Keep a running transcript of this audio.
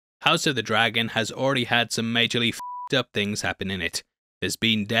House of the Dragon has already had some majorly f***ed up things happen in it. There's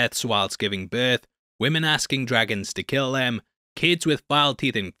been deaths whilst giving birth, women asking dragons to kill them, kids with filed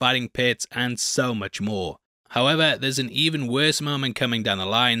teeth in fighting pits, and so much more. However, there's an even worse moment coming down the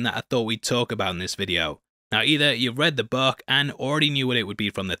line that I thought we'd talk about in this video. Now, either you've read the book and already knew what it would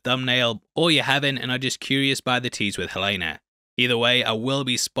be from the thumbnail, or you haven't and are just curious by the tease with Helaena. Either way, I will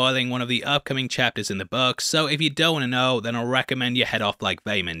be spoiling one of the upcoming chapters in the book, so if you don't want to know, then I'll recommend you head off like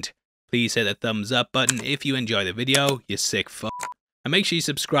Aemond. Please hit the thumbs up button if you enjoy the video, you sick f***. And make sure you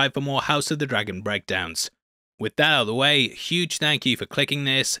subscribe for more House of the Dragon breakdowns. With that out of the way, huge thank you for clicking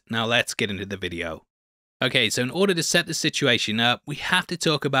this. Now let's get into the video. Okay, so in order to set the situation up, we have to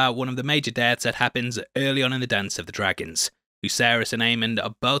talk about one of the major deaths that happens early on in the Dance of the Dragons. Viserys and Aemond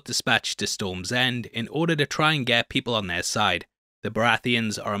are both dispatched to Storm's End in order to try and get people on their side. The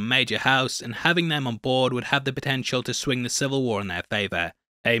Baratheons are a major house, and having them on board would have the potential to swing the civil war in their favour.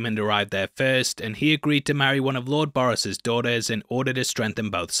 Aemond arrived there first, and he agreed to marry one of Lord Borros's daughters in order to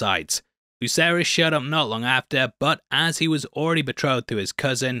strengthen both sides. Viserys showed up not long after, but as he was already betrothed to his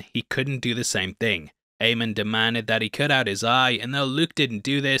cousin, he couldn't do the same thing. Aemond demanded that he cut out his eye, and though Luke didn't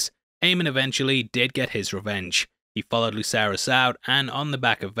do this, Aemond eventually did get his revenge. He followed Lucerys out, and on the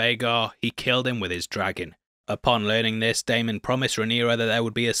back of Vhagar, he killed him with his dragon. Upon learning this, Daemon promised Rhaenyra that there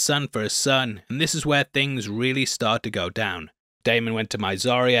would be a son for his son, and this is where things really start to go down. Daemon went to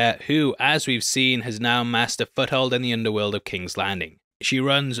Mysaria, who, as we've seen, has now amassed a foothold in the underworld of King's Landing. She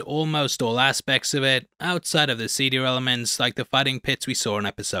runs almost all aspects of it, outside of the seedier elements like the fighting pits we saw in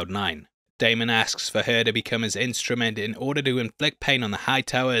episode 9. Daemon asks for her to become his instrument in order to inflict pain on the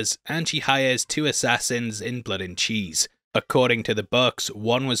Hightowers, and she hires 2 assassins in Blood and Cheese. According to the books,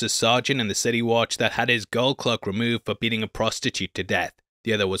 one was a sergeant in the City Watch that had his gold cloak removed for beating a prostitute to death.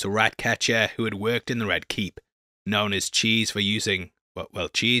 The other was a rat catcher who had worked in the Red Keep. Known as Cheese for using, well,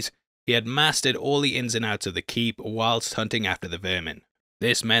 cheese, he had mastered all the ins and outs of the keep whilst hunting after the vermin.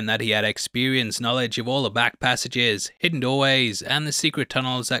 This meant that he had experienced knowledge of all the back passages, hidden doorways, and the secret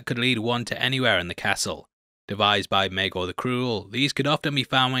tunnels that could lead one to anywhere in the castle. Devised by Maegor the Cruel, these could often be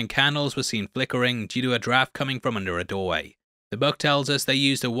found when candles were seen flickering due to a draft coming from under a doorway. The book tells us they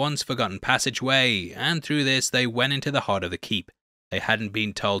used a once-forgotten passageway, and through this they went into the heart of the keep. They hadn't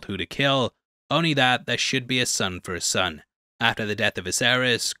been told who to kill, only that there should be a son for a son. After the death of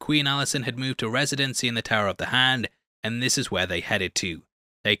Viserys, Queen Alicent had moved to residency in the Tower of the Hand, and this is where they headed to.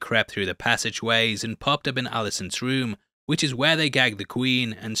 They crept through the passageways and popped up in Alicent's room, which is where they gagged the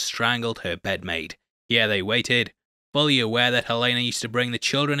Queen and strangled her bedmaid. Here they waited, fully aware that Helaena used to bring the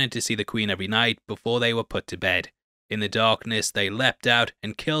children in to see the Queen every night before they were put to bed. In the darkness, they leapt out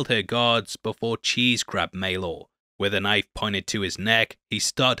and killed her guards before Cheese grabbed Maelor. With a knife pointed to his neck, he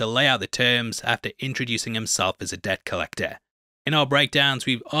started to lay out the terms after introducing himself as a debt collector. In our breakdowns,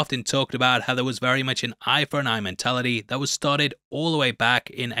 we've often talked about how there was very much an eye for an eye mentality that was started all the way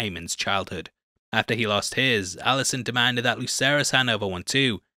back in Aemond's childhood. After he lost his, Alicent demanded that Lucerys hand over one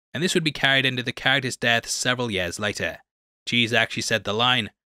too, and this would be carried into the character's death several years later. Cheese actually said the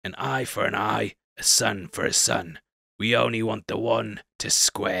line, "An eye for an eye, a son for a son. We only want the one to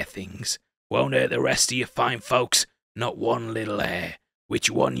square things. Won't hurt the rest of you fine folks, not one little hair.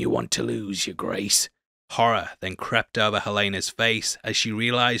 Which one you want to lose, your grace?" Horror then crept over Helena's face as she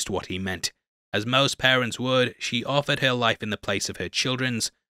realised what he meant. As most parents would, she offered her life in the place of her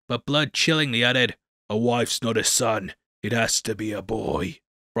children's, but blood chillingly uttered, "A wife's not a son, it has to be a boy."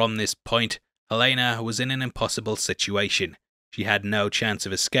 From this point, Helaena was in an impossible situation. She had no chance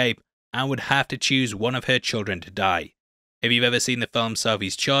of escape, and would have to choose one of her children to die. If you've ever seen the film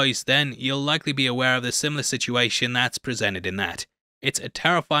Sophie's Choice, then you'll likely be aware of the similar situation that's presented in that. It's a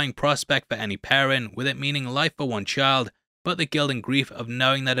terrifying prospect for any parent, with it meaning life for one child, but the guilt and grief of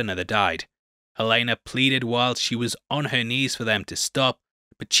knowing that another died. Helaena pleaded while she was on her knees for them to stop,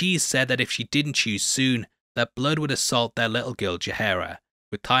 but Cheese said that if she didn't choose soon, that blood would assault their little girl Jaehaera.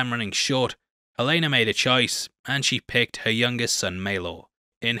 With time running short, Helaena made a choice, and she picked her youngest son Maelor.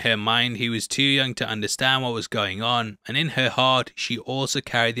 In her mind, he was too young to understand what was going on, and in her heart, she also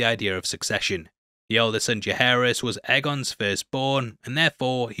carried the idea of succession. The older son Jaehaerys was Aegon's firstborn, and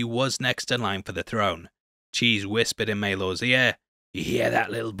therefore he was next in line for the throne. Cheese whispered in Maelor's ear, "You hear that,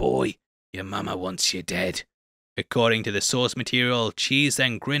 little boy? Your mama wants you dead." According to the source material, Cheese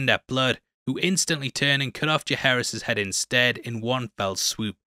then grinned at Blood, who instantly turned and cut off Jaehaerys' head instead in one fell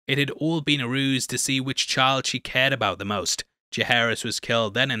swoop. It had all been a ruse to see which child she cared about the most. Jaehaerys was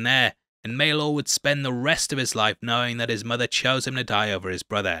killed then and there, and Maelor would spend the rest of his life knowing that his mother chose him to die over his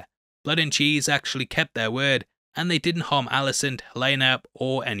brother. Blood and Cheese actually kept their word, and they didn't harm Alicent, Helaena,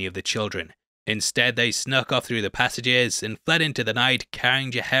 or any of the children. Instead, they snuck off through the passages and fled into the night,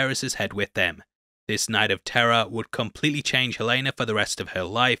 carrying Jaehaerys' head with them. This night of terror would completely change Helaena for the rest of her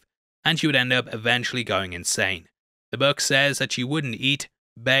life, and she would end up eventually going insane. The book says that she wouldn't eat,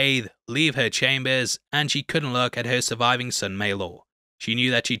 bathe, leave her chambers, and she couldn't look at her surviving son Maelor. She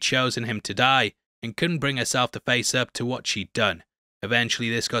knew that she'd chosen him to die, and couldn't bring herself to face up to what she'd done. Eventually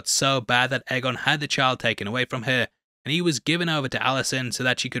this got so bad that Aegon had the child taken away from her, and he was given over to Alicent so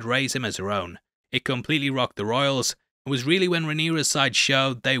that she could raise him as her own. It completely rocked the royals. It was really when Rhaenyra's side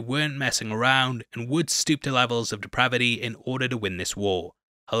showed they weren't messing around and would stoop to levels of depravity in order to win this war.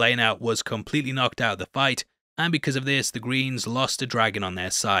 Helaena was completely knocked out of the fight, and because of this the Greens lost a dragon on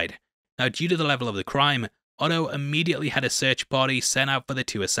their side. Now due to the level of the crime, Otto immediately had a search party sent out for the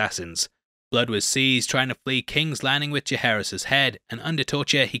two assassins. Blood was seized trying to flee King's Landing with Jaehaerys' head, and under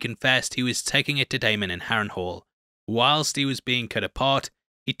torture he confessed he was taking it to Daemon in Harrenhal. Whilst he was being cut apart,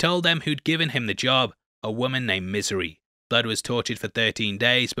 he told them who'd given him the job, a woman named Mysaria. Blood was tortured for 13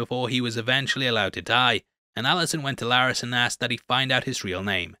 days before he was eventually allowed to die, and Alicent went to Larys and asked that he find out his real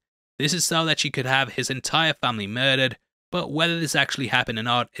name. This is so that she could have his entire family murdered, but whether this actually happened or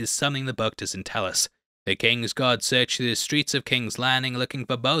not is something the book doesn't tell us. The King's Guard searched the streets of King's Landing looking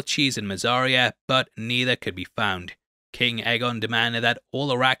for both Cheese and Mysaria, but neither could be found. King Aegon demanded that all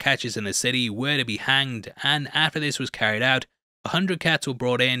the rat catchers in the city were to be hanged, and after this was carried out, 100 cats were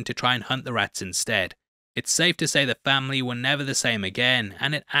brought in to try and hunt the rats instead. It's safe to say the family were never the same again,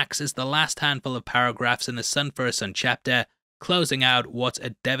 and it acts as the last handful of paragraphs in the Son for a Son chapter, closing out what's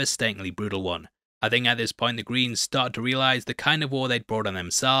a devastatingly brutal one. I think at this point the Greens started to realise the kind of war they'd brought on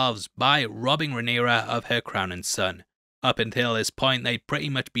themselves by robbing Rhaenyra of her crown and son. Up until this point they'd pretty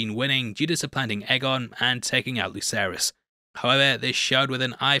much been winning due to supplanting Aegon and taking out Lucerys. However, this showed with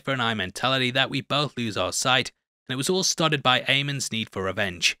an eye for an eye mentality that we both lose our sight, and it was all started by Aemond's need for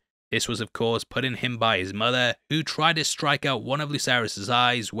revenge. This was of course put in him by his mother, who tried to strike out one of Lucerys'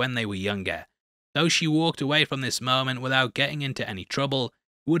 eyes when they were younger. Though she walked away from this moment without getting into any trouble,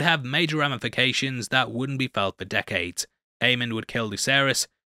 it would have major ramifications that wouldn't be felt for decades. Aemond would kill Lucerys,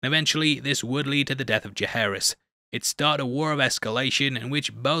 and eventually this would lead to the death of Jaehaerys. It started a war of escalation in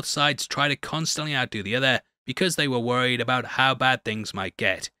which both sides tried to constantly outdo the other because they were worried about how bad things might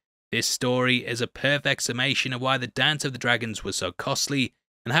get. This story is a perfect summation of why the Dance of the Dragons was so costly,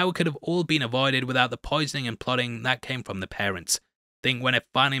 and how it could have all been avoided without the poisoning and plotting that came from the parents. I think when it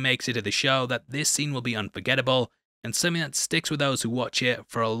finally makes it to the show that this scene will be unforgettable, and something that sticks with those who watch it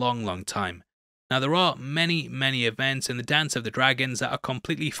for a long, long time. Now there are many events in the Dance of the Dragons that are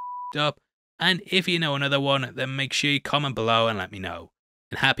completely f***ed up, and if you know another one, then make sure you comment below and let me know.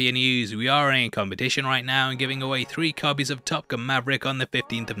 In happier news, we are running a competition right now and giving away 3 copies of Top Gun Maverick on the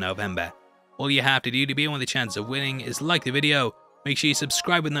 15th of November. All you have to do to be in with a chance of winning is like the video, make sure you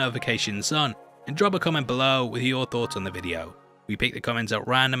subscribe with notifications on, and drop a comment below with your thoughts on the video. We pick the comments at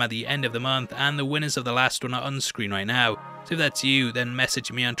random at the end of the month, and the winners of the last one are on screen right now, so if that's you, then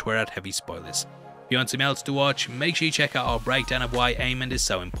message me on Twitter at HeavySpoilers. If you want something else to watch, make sure you check out our breakdown of why Aemond is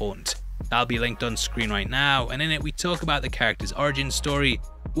so important. That'll be linked on screen right now, and in it we talk about the character's origin story,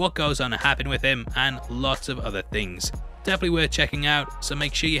 what goes on to happen with him, and lots of other things. Definitely worth checking out, so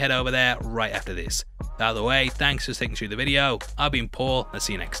make sure you head over there right after this. Out of the way, thanks for sticking through the video. I've been Paul, I'll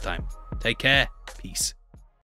see you next time. Take care, peace.